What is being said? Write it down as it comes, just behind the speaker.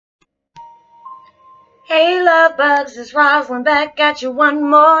Hey love bugs, it's Roslynn back at you one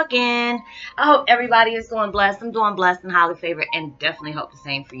more again. I hope everybody is doing blessed. I'm doing blessed and highly favored and definitely hope the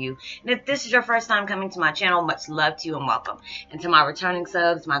same for you. And if this is your first time coming to my channel, much love to you and welcome. And to my returning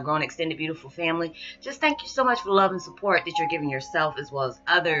subs, my growing extended beautiful family, just thank you so much for the love and support that you're giving yourself as well as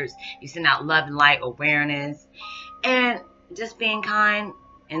others. You send out love and light, awareness, and just being kind.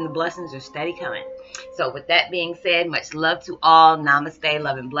 And the blessings are steady coming. So with that being said, much love to all. Namaste,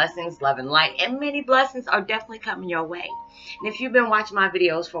 love and blessings, love and light, and many blessings are definitely coming your way. And if you've been watching my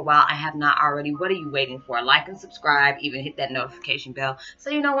videos for a while and have not already, what are you waiting for? Like and subscribe, even hit that notification bell so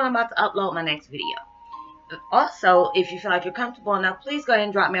you know when I'm about to upload my next video. Also, if you feel like you're comfortable enough, please go ahead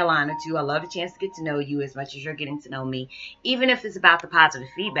and drop me a line or two. I love the chance to get to know you as much as you're getting to know me, even if it's about the positive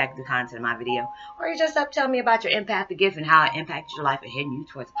feedback of the content of my video, or you're just up telling me about your empathic gift and how it impacted your life and heading you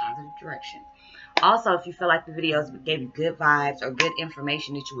towards a positive direction. Also, if you feel like the videos gave you good vibes or good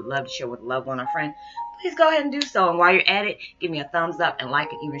information that you would love to share with a loved one or friend, please go ahead and do so. And while you're at it, give me a thumbs up and like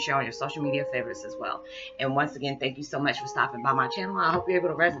and even share on your social media favorites as well. And once again, thank you so much for stopping by my channel. I hope you're able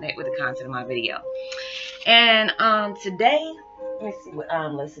to resonate with the content of my video. And today, let me see what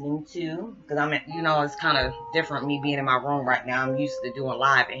I'm listening to, because you know, it's kind of different me being in my room right now. I'm used to doing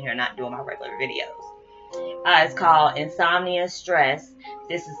live in here, not doing my regular videos. It's called Insomnia Stress.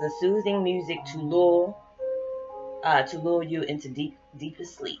 This is a soothing music to lull you into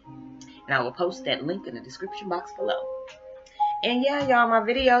deepest sleep. And I will post that link in the description box below. And yeah, y'all, my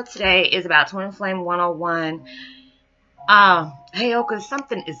video today is about Twin Flame 101. Heyoka,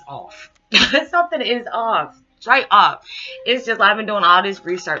 something is off. Something is off. Straight off. It's just I've been doing all these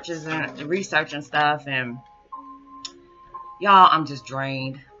research and stuff, and y'all, I'm just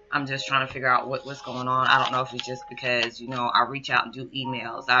drained. I'm just trying to figure out what's going on. I don't know if it's just because, you know, I reach out and do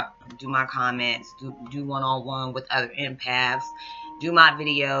emails, I do my comments, do one-on-one with other empaths, do my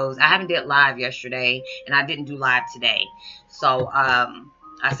videos. I haven't did live yesterday, and I didn't do live today. So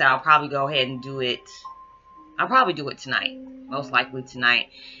I said I'll probably go ahead and do it. I'll probably do it tonight, most likely tonight.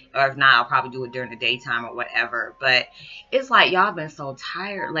 Or if not, I'll probably do it during the daytime or whatever. But it's like y'all been so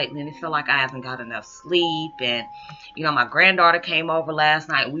tired lately, and it feel like I haven't got enough sleep. And you know, my granddaughter came over last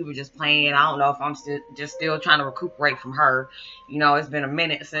night, and we were just playing. I don't know if I'm still trying to recuperate from her. You know, it's been a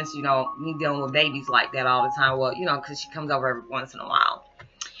minute since, you know, me dealing with babies like that all the time. Well, you know, because she comes over every once in a while.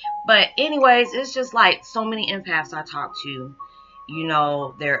 But anyways, it's just like so many empaths I talk to. You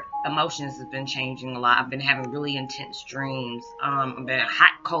know, their emotions have been changing a lot. I've been having really intense dreams. I've been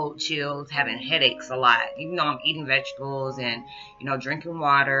hot, cold chills, having headaches a lot. Even though I'm eating vegetables and, you know, drinking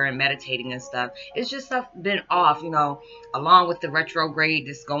water and meditating and stuff. It's just stuff been off, you know, along with the retrograde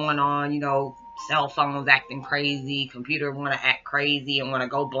that's going on, you know, cell phones acting crazy, computer want to act crazy and want to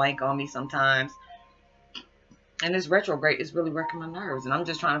go blank on me sometimes. And this retrograde is really wrecking my nerves. And I'm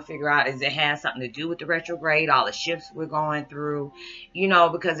just trying to figure out, is it has something to do with the retrograde, all the shifts we're going through, you know,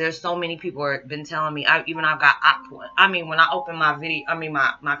 because there's so many people have been telling me, I've got, when I opened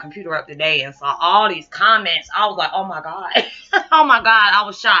my my computer up today and saw all these comments, I was like, oh my God. Oh my God, I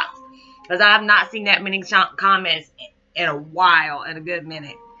was shocked. Because I have not seen that many comments in a while, in a good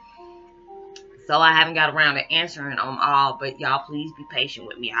minute. So I haven't got around to answering them all, but y'all please be patient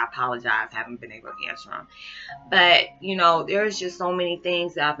with me. I apologize, haven't been able to answer them. But, you know, there's just so many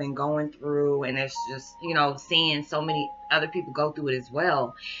things that I've been going through, and it's just, you know, seeing so many other people go through it as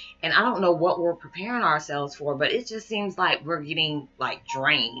well. And I don't know what we're preparing ourselves for, but it just seems like we're getting like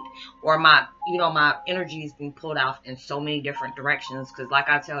drained, or my energy is being pulled out in so many different directions. Because like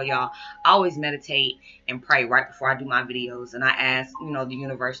I tell y'all, I always meditate and pray right before I do my videos, and I ask, you know, the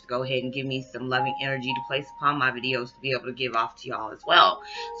universe to go ahead and give me some loving energy to place upon my videos to be able to give off to y'all as well.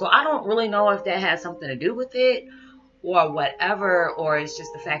 So I don't really know if that has something to do with it or whatever, or it's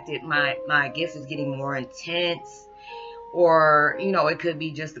just the fact that my gift is getting more intense. Or, you know, it could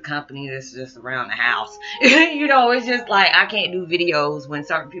be just the company that's just around the house. You know, it's just like I can't do videos when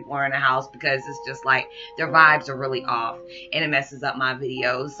certain people are in the house because it's just like their vibes are really off and it messes up my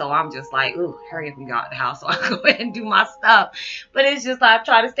videos. So I'm just like, ooh, hurry up and get out the house so I can go ahead and do my stuff. But it's just like I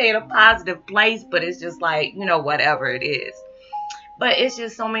try to stay in a positive place, but it's just like, you know, whatever it is. But it's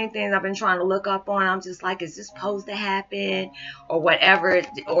just so many things I've been trying to look up on. I'm just like, is this supposed to happen or whatever?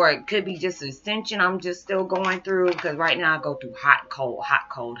 Or it could be just ascension I'm just still going through, because right now I go through hot, cold, hot,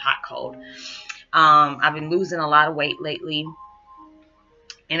 cold, hot, cold. I've been losing a lot of weight lately.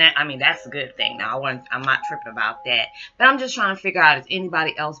 And I mean, that's a good thing. Now, I'm not tripping about that. But I'm just trying to figure out if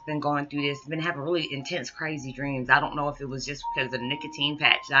anybody else been going through this, been having really intense, crazy dreams. I don't know if it was just because of the nicotine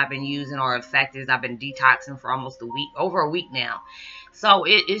patch that I've been using, or the fact is I've been detoxing for almost a week, over a week now. So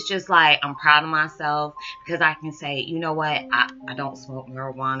it's just like, I'm proud of myself because I can say, you know what, I don't smoke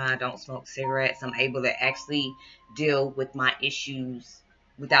marijuana, I don't smoke cigarettes. I'm able to actually deal with my issues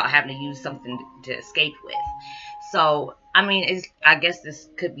without having to use something to escape with. So, I mean, I guess this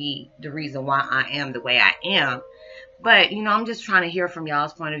could be the reason why I am the way I am. But, you know, I'm just trying to hear from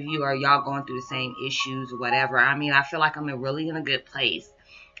y'all's point of view. Are y'all going through the same issues or whatever? I mean, I feel like I'm really in a good place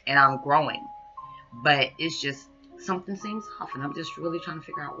and I'm growing. But it's just, something seems off, and I'm just really trying to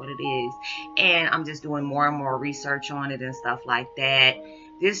figure out what it is. And I'm just doing more and more research on it and stuff like that,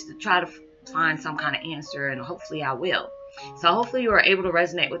 just to try to find some kind of answer, and hopefully I will. So hopefully you were able to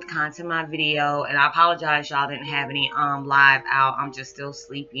resonate with the content of my video. And I apologize y'all didn't have any live out. I'm just still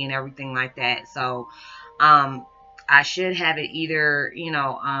sleepy and everything like that. So I should have it either, you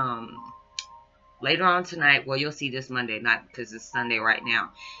know, later on tonight. Well, you'll see this Monday, not because it's Sunday right now.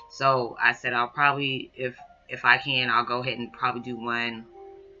 So I said I'll probably, if I can, I'll go ahead and probably do one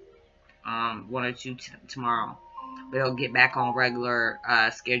or two tomorrow. But it'll get back on regular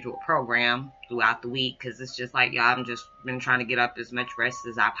scheduled program throughout the week, because it's just like, y'all, I'm just been trying to get up as much rest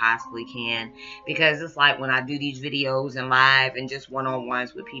as I possibly can, because it's like when I do these videos and live and just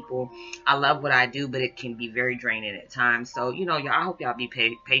one-on-ones with people, I love what I do, but it can be very draining at times. So, you know, y'all, I hope y'all be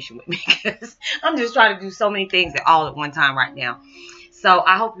patient with me, because I'm just trying to do so many things all at one time right now. So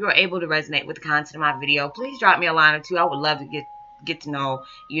I hope you were able to resonate with the content of my video. Please drop me a line or two. I would love to get to know,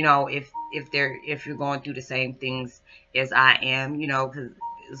 you know, if you're going through the same things as I am, you know, because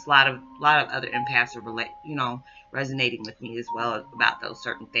there's a lot of other empaths are resonating with me as well about those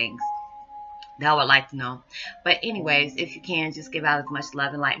certain things that I would like to know. But anyways, if you can, just give out as much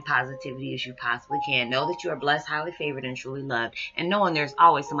love and light and positivity as you possibly can. Know that you are blessed, highly favored, and truly loved, and knowing there's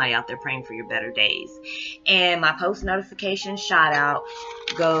always somebody out there praying for your better days. And my post notification shout out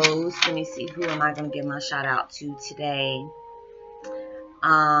goes, let me see, who am I going to give my shout out to today?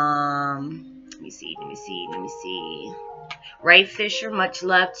 Let me see. Ray Fisher, much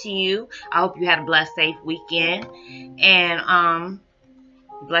love to you. I hope you had a blessed, safe weekend, and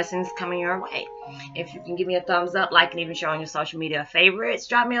blessings coming your way. If you can give me a thumbs up, like, and even share on your social media favorites,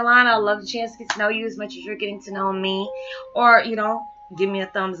 drop me a line. I'd love the chance to get to know you as much as you're getting to know me. Or, you know, give me a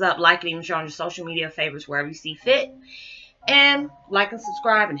thumbs up, like, and even share on your social media favorites wherever you see fit. And like and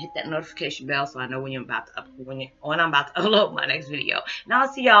subscribe and hit that notification bell so I know when I'm about to upload my next video. And I'll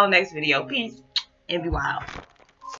see y'all next video. Peace and be wild.